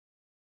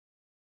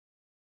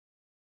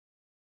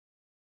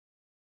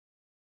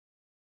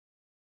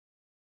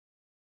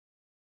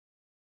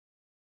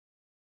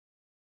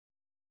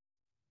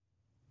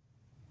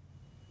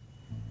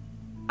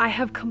I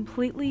have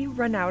completely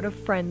run out of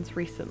friends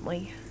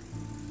recently.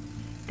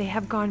 They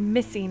have gone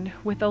missing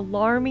with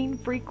alarming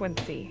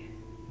frequency.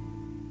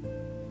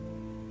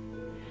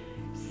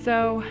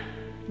 So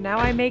now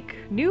I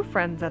make new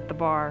friends at the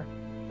bar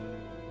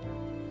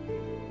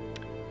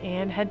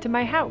and head to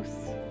my house,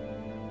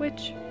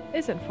 which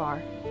isn't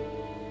far.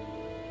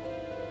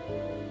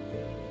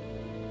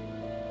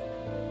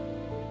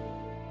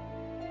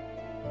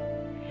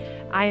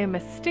 I am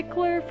a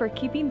stickler for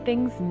keeping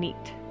things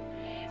neat,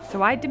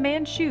 so I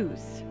demand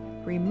shoes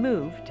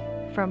removed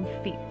from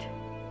feet.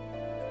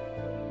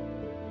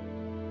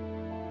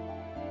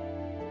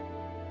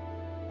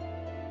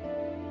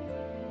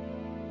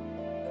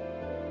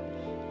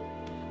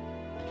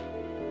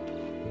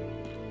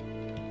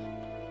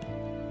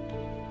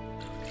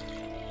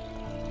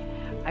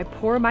 I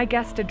pour my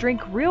guest a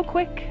drink real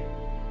quick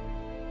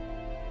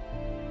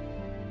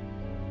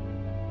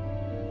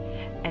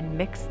and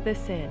mix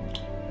this in.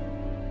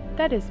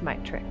 That is my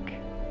trick.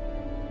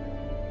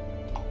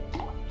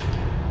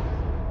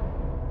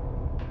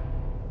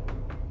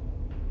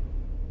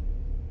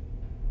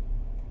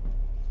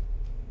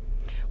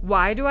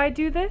 Why do I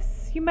do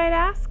this, you might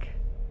ask?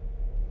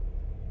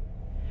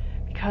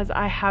 Because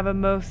I have a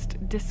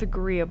most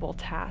disagreeable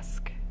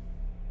task.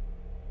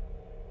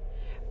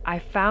 I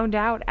found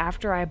out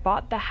after I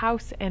bought the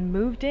house and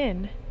moved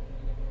in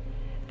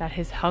that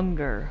his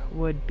hunger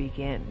would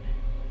begin.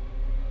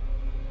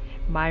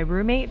 My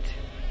roommate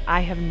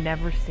I have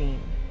never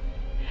seen,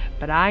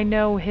 but I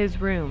know his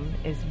room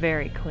is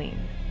very clean.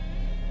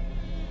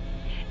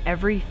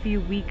 Every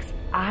few weeks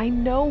I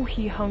know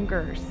he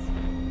hungers.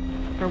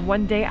 For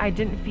one day I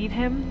didn't feed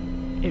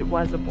him, it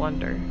was a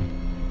blunder.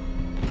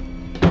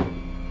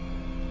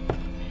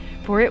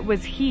 For it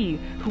was he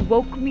who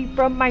woke me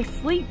from my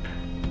sleep,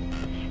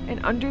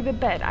 and under the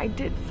bed I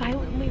did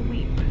silently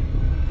weep.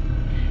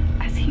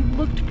 As he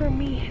looked for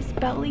me, his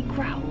belly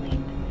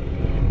growling,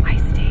 I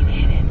stayed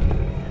hidden,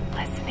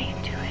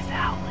 listening to his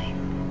howling.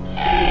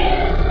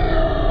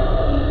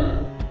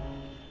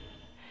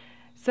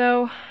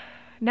 So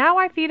now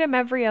I feed him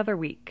every other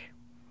week.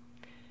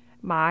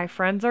 My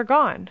friends are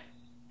gone,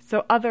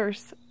 so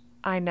others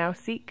I now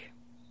seek.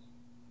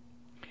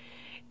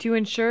 To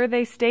ensure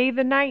they stay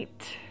the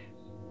night,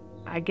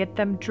 I get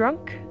them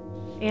drunk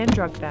and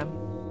drug them.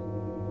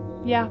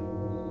 Yeah,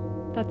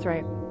 that's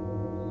right.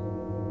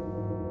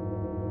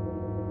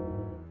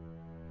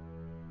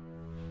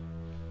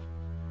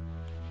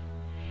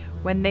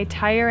 When they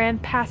tire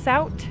and pass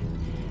out,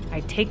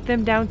 I take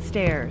them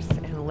downstairs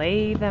and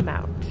lay them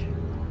out.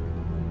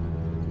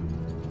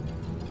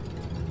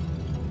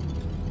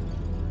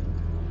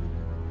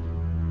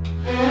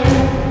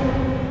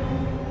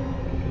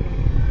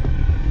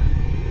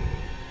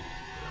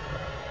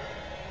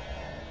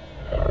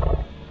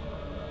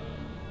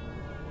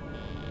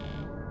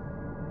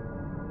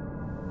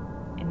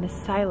 In the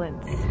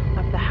silence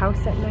of the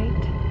house at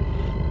night,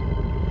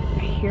 I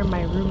hear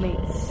my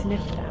roommate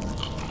sniff them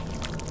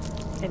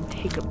and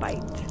take a bite.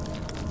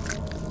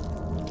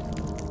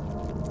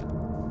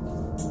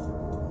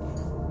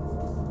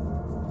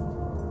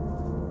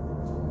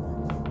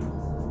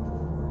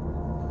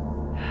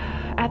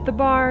 At the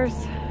bars,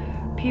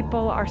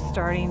 people are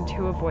starting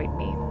to avoid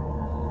me.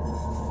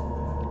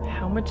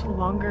 How much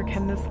longer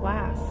can this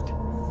last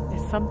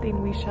is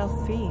something we shall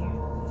see.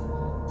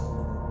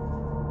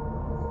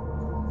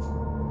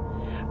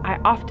 I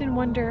often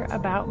wonder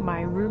about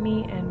my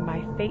roomie and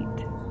my fate.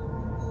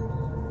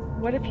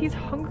 What if he's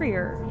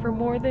hungrier for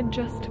more than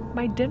just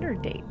my dinner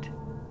date?